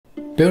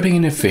Building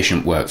an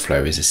efficient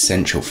workflow is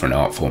essential for an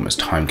art form as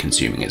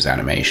time-consuming as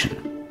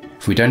animation.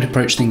 If we don't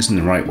approach things in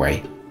the right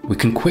way, we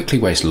can quickly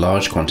waste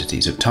large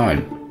quantities of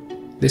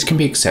time. This can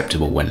be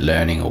acceptable when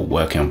learning or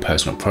working on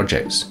personal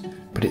projects,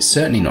 but it's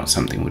certainly not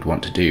something we'd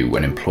want to do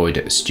when employed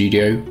at a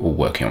studio or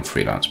working on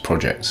freelance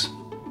projects.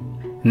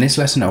 In this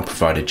lesson, I'll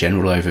provide a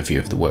general overview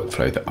of the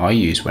workflow that I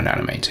use when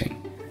animating,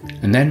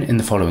 and then in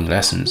the following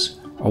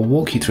lessons, I'll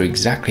walk you through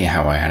exactly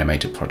how I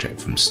animate a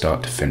project from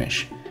start to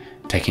finish,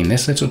 taking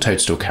this little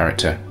toadstool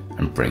character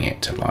and bringing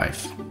it to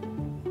life.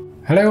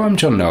 Hello, I'm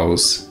John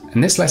Knowles,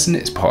 and this lesson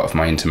is part of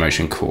my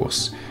Intermotion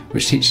course,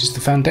 which teaches the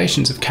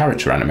foundations of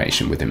character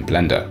animation within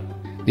Blender.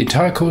 The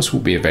entire course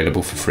will be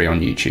available for free on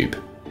YouTube,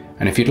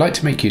 and if you'd like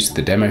to make use of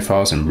the demo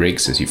files and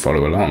rigs as you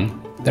follow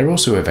along, they're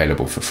also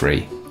available for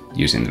free,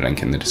 using the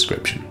link in the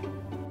description.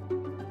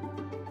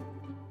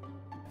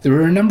 There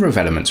are a number of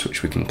elements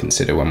which we can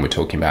consider when we're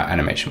talking about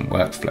animation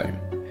workflow.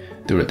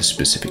 There are the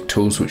specific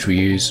tools which we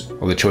use,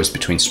 or the choice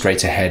between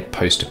straight ahead,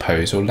 pose to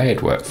pose, or layered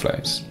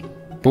workflows.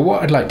 But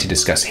what I'd like to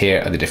discuss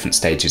here are the different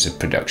stages of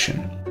production,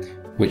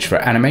 which for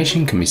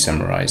animation can be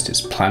summarized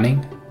as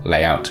planning,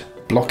 layout,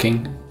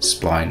 blocking,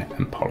 spline,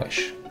 and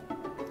polish.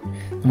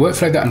 The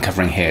workflow that I'm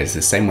covering here is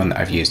the same one that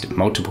I've used at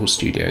multiple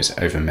studios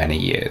over many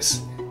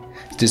years.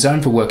 It's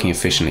designed for working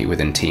efficiently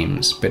within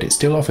teams, but it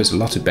still offers a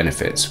lot of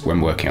benefits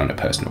when working on a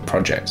personal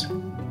project.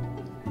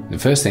 The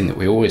first thing that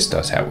we always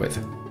start out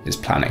with is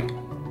planning.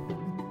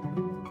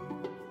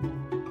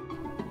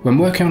 When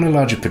working on a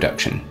larger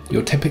production,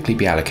 you'll typically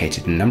be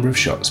allocated a number of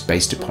shots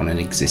based upon an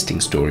existing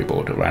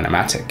storyboard or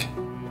animatic.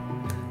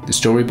 The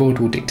storyboard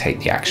will dictate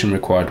the action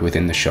required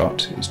within the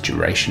shot, its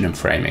duration and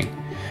framing,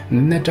 and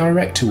then the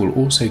director will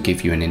also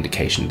give you an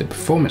indication of the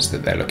performance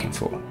that they're looking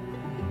for.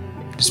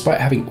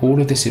 Despite having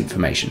all of this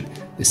information,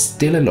 there's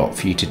still a lot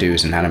for you to do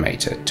as an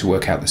animator to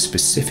work out the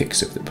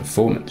specifics of the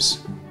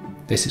performance.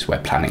 This is where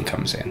planning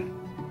comes in.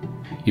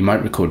 You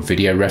might record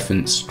video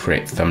reference,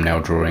 create thumbnail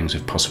drawings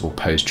of possible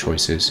pose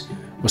choices,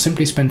 or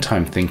simply spend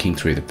time thinking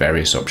through the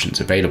various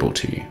options available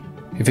to you.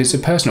 If it's a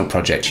personal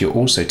project, you're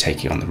also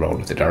taking on the role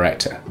of the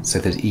director, so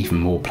there's even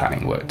more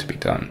planning work to be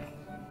done.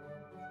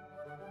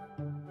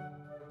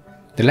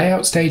 The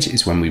layout stage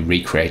is when we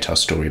recreate our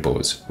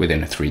storyboards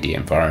within a 3D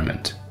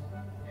environment.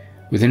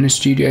 Within a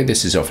studio,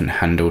 this is often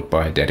handled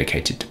by a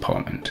dedicated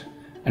department,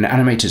 and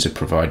animators are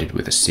provided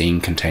with a scene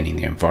containing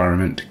the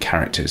environment,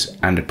 characters,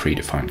 and a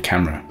predefined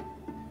camera.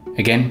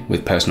 Again,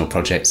 with personal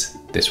projects,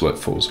 this work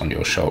falls on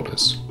your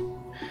shoulders.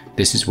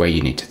 This is where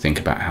you need to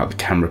think about how the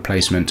camera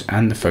placement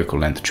and the focal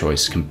length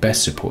choice can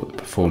best support the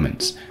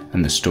performance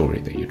and the story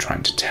that you're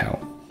trying to tell.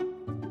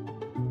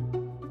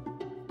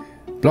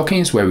 Blocking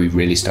is where we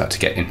really start to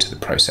get into the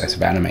process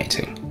of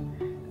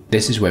animating.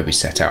 This is where we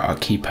set out our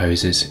key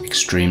poses,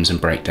 extremes and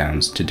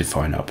breakdowns to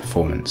define our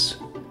performance.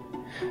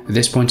 At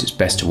this point, it's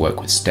best to work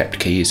with stepped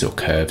keys or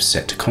curves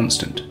set to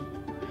constant.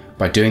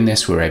 By doing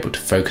this, we're able to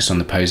focus on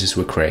the poses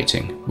we're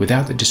creating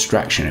without the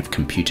distraction of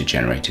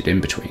computer-generated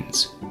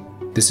in-betweens.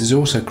 This is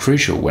also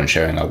crucial when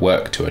showing our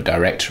work to a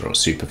director or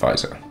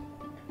supervisor.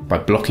 By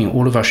blocking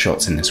all of our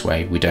shots in this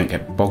way, we don't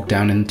get bogged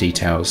down in the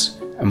details,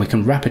 and we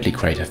can rapidly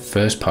create a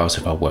first pass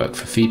of our work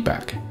for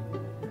feedback.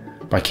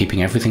 By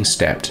keeping everything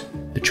stepped,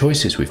 the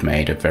choices we've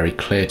made are very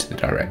clear to the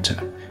director,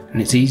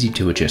 and it's easy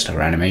to adjust our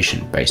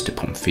animation based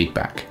upon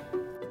feedback.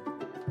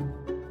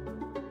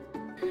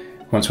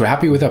 Once we're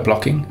happy with our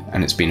blocking,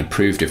 and it's been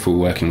approved if we're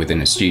working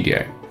within a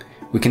studio,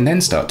 we can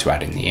then start to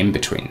add in the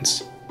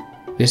in-betweens.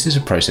 This is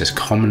a process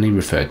commonly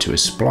referred to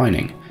as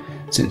splining,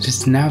 since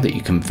it's now that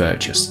you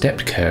convert your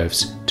stepped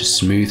curves to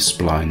smooth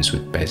splines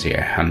with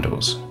Bezier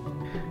handles.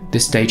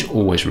 This stage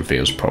always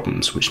reveals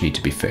problems which need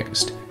to be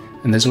fixed,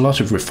 and there's a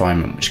lot of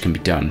refinement which can be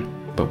done,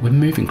 but we're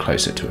moving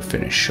closer to a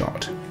finished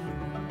shot.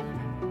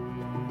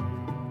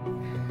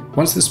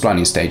 Once the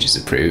splining stage is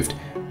approved,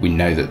 we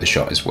know that the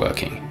shot is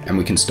working, and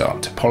we can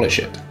start to polish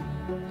it.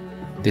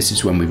 This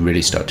is when we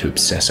really start to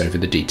obsess over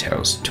the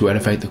details to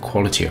elevate the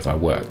quality of our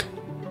work.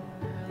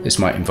 This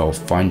might involve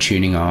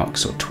fine-tuning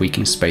arcs or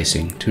tweaking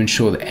spacing to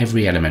ensure that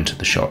every element of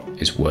the shot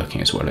is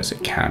working as well as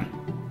it can.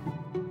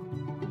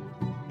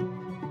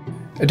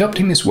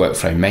 Adopting this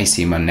workflow may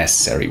seem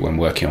unnecessary when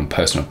working on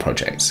personal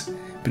projects,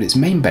 but its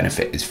main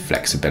benefit is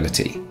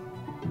flexibility.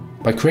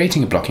 By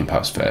creating a blocking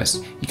pass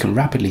first, you can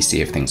rapidly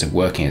see if things are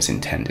working as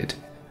intended,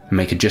 and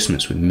make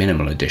adjustments with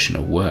minimal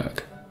additional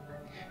work.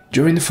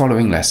 During the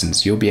following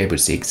lessons, you'll be able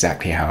to see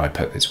exactly how I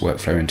put this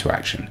workflow into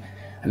action,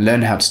 and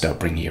learn how to start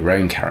bringing your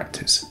own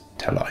characters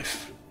to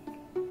life.